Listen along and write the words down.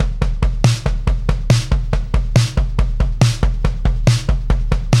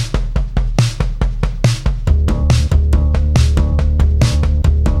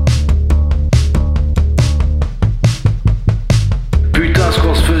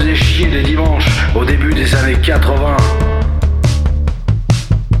au début des années 80.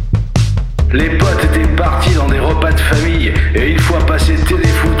 Les potes étaient partis dans des repas de famille et une fois passé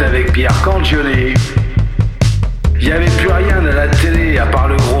téléfoot avec Pierre Cangioni, il n'y avait plus rien à la télé à part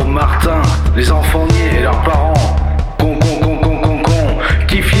le gros Martin, les enfants niais et leurs parents,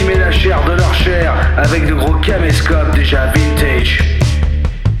 qui filmaient la chair de leur chair avec de gros caméscopes déjà vintage.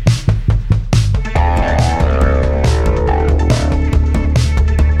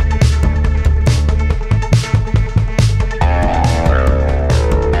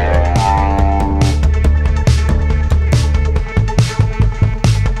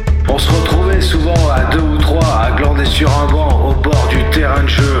 On se retrouvait souvent à 2 ou 3 à glander sur un banc au bord du terrain de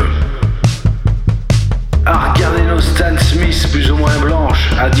jeu, à regarder nos Stan Smith plus ou moins blanches,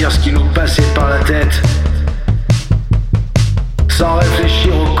 à dire ce qui nous passait par la tête, sans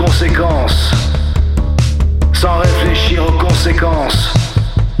réfléchir aux conséquences. Sans réfléchir aux conséquences.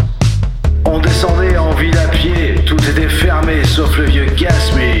 On descendait en ville à pied, tout était fermé sauf le vieux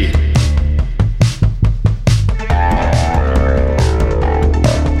Gasmi.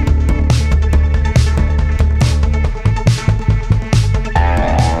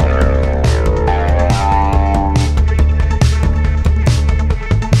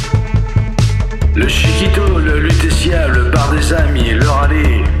 Le Chiquito, le Lutetia, le bar des amis, le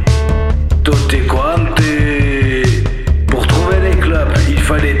rallye, Tote Quante. Pour trouver les clopes, il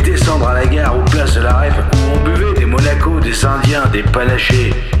fallait descendre à la gare ou place de la Rêve où on buvait des Monaco, des Indiens, des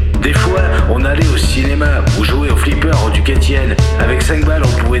panachés. Des fois, on allait au cinéma ou jouait au flipper au Duc-Étienne. Avec 5 balles,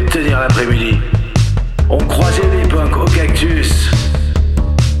 on pouvait tenir l'après-midi. On croisait des punks au cactus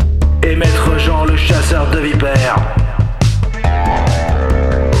et Maître Jean, le chasseur de vipères.